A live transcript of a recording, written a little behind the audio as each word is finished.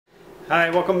Hi,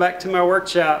 welcome back to my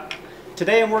workshop.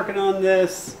 Today I'm working on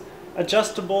this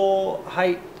adjustable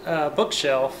height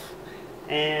bookshelf,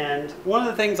 and one of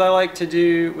the things I like to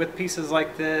do with pieces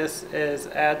like this is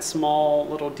add small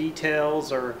little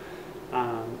details or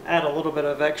add a little bit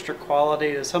of extra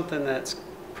quality to something that's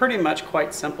pretty much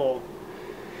quite simple.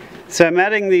 So I'm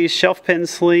adding these shelf pin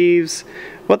sleeves.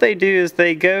 What they do is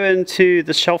they go into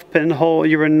the shelf pin hole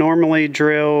you would normally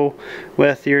drill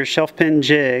with your shelf pin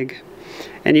jig.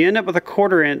 And you end up with a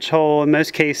 1/4 inch hole in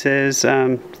most cases.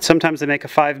 Sometimes they make a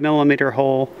 5mm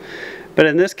hole. But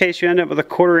in this case you end up with a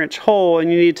 1/4 inch hole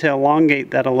and you need to elongate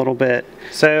that a little bit.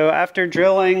 So after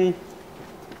drilling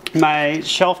my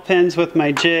shelf pins with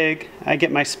my jig, I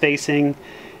get my spacing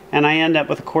and I end up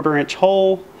with a 1/4 inch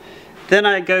hole. Then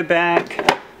I go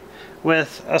back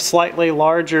with a slightly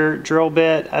larger drill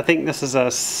bit. I think this is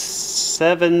a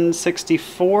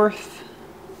 7/64.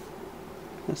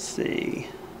 Let's see.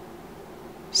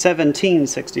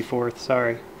 17/64,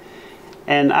 sorry.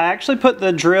 And I actually put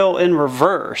the drill in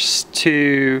reverse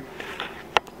to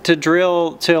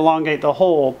drill to elongate the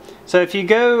hole. So if you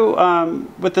go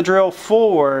with the drill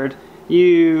forward,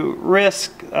 you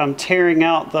risk tearing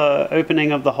out the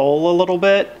opening of the hole a little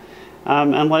bit,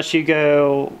 unless you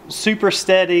go super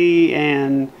steady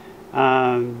and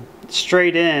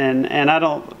straight in, and I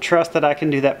don't trust that I can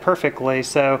do that perfectly.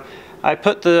 So I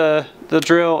put the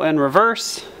drill in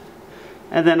reverse,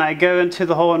 and then I go into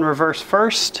the hole in reverse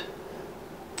first,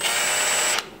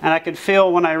 and I can feel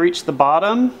when I reach the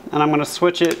bottom, and I'm going to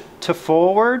switch it to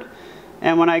forward.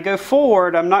 And when I go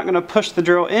forward, I'm not going to push the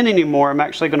drill in anymore. I'm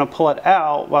actually going to pull it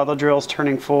out while the drill is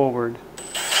turning forward.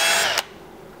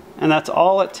 And that's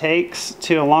all it takes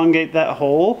to elongate that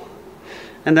hole.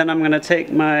 And then I'm going to take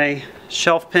my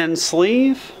shelf pin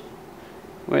sleeve,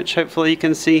 which hopefully you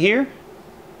can see here.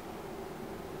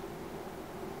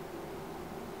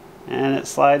 And it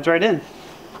slides right in.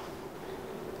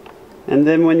 And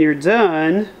then when you're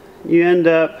done, you end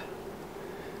up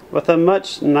with a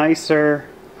much nicer,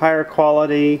 higher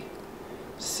quality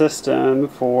system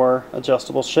for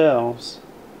adjustable shelves.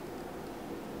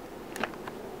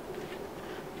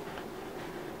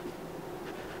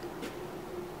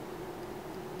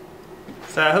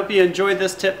 So I hope you enjoyed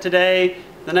this tip today.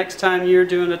 The next time you're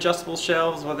doing adjustable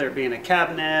shelves, whether it be in a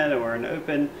cabinet or an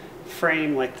open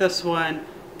frame like this one,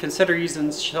 consider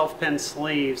using shelf pin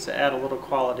sleeves to add a little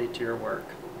quality to your work.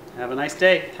 Have a nice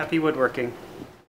day. Happy woodworking.